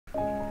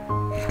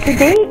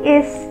Today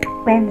is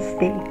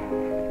Wednesday.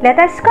 Let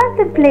us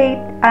contemplate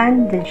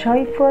on the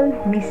joyful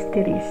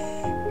mysteries.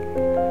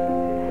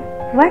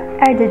 What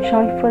are the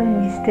joyful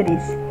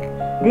mysteries?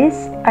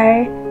 These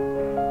are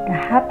the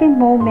happy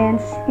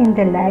moments in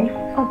the life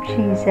of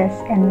Jesus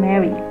and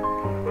Mary.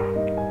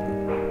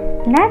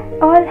 Not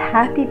all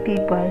happy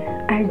people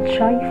are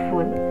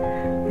joyful,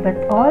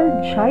 but all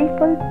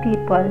joyful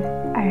people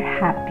are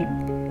happy.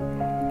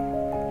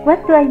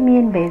 What do I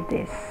mean by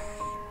this?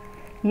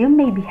 You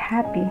may be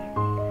happy,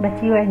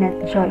 but you are not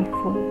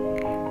joyful,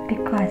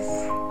 because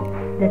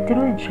the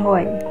true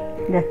joy,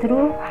 the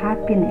true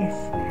happiness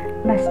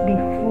must be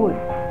full.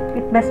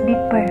 It must be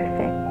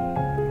perfect,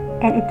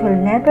 and it will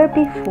never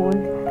be full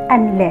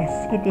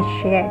unless it is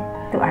shared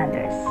to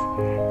others.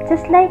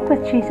 Just like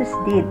what Jesus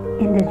did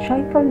in the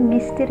joyful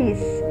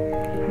mysteries,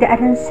 the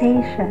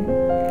Annunciation,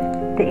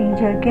 the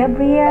angel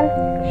Gabriel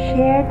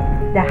shared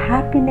the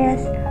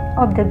happiness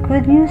of the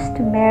good news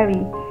to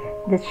Mary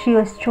that she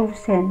was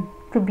chosen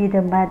to be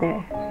the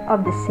mother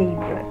of the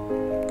Savior.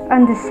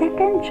 On the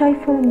second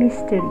joyful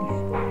mystery,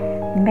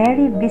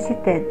 Mary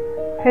visited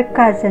her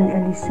cousin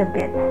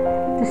Elizabeth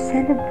to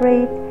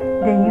celebrate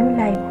the new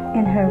life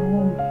in her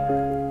womb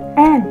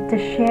and to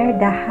share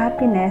the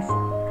happiness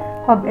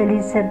of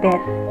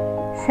Elizabeth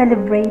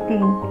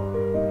celebrating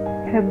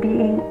her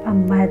being a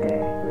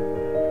mother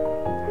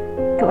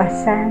to a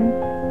son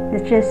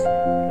that just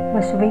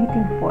was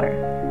waiting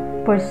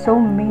for so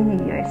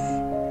many years,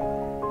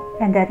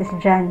 and that is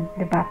John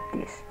the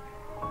Baptist.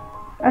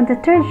 On the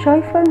third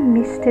joyful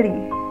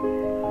mystery,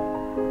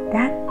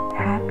 that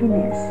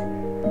happiness,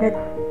 that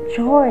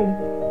joy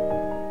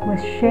was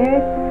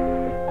shared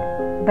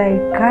by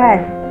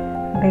God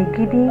by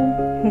giving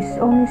His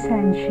only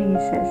Son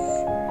Jesus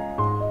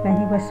when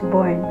He was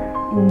born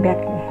in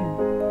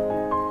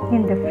Bethlehem.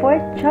 In the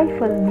fourth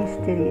joyful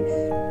mysteries,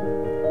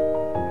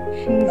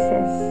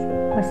 Jesus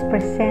was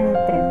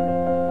presented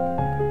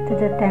to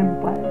the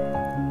temple,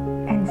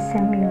 and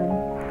Simeon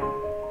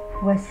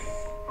was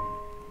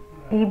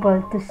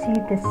able to see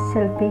the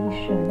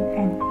salvation,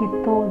 and he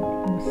told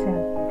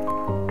himself,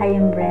 I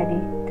am ready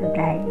to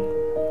die,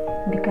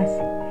 because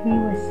he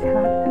was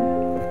happy,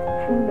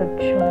 full of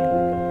joy.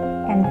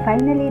 And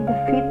finally, the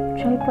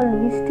fifth joyful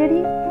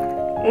mystery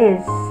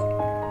is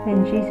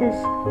when Jesus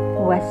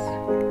was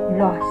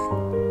lost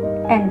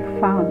and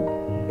found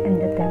in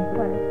the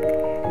temple,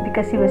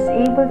 because he was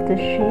able to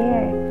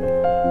share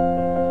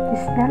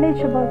his knowledge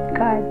about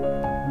God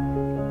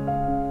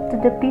to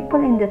the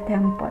people in the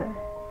temple,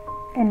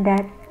 and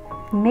that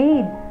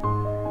made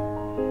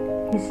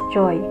his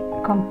joy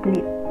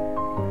complete.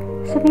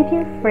 So, my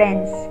dear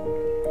friends,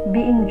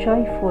 being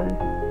joyful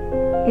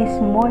is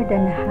more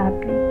than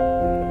happy,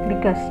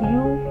 because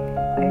you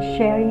are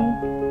sharing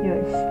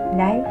your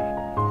life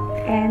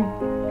and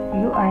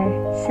you are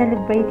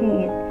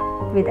celebrating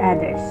it with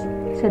others.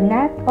 So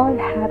not all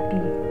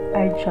happy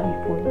are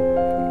joyful,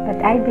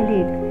 but I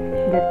believe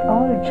that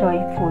all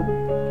joyful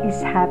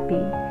is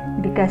happy,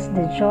 because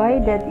the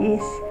joy that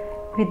is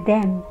with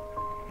them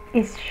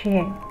is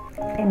shared,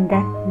 and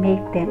that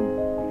make them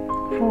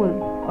full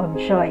of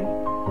joy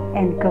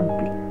and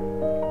complete.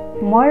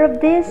 More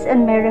of this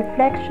and my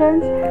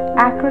reflections,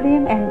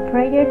 acronym and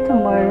prayer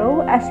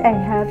tomorrow, as I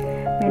have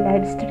my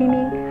live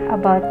streaming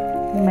about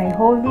my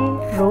Holy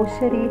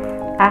Rosary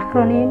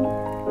acronym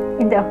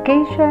in the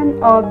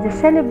occasion of the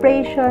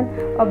celebration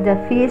of the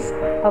feast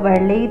of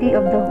Our Lady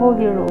of the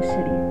Holy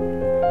Rosary.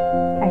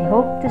 I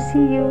hope to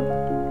see you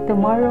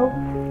tomorrow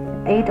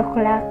at 8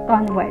 o'clock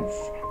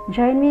onwards.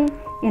 Join me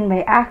in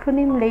my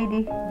Acronym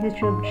Lady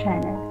YouTube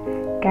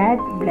channel. God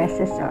bless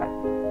us all.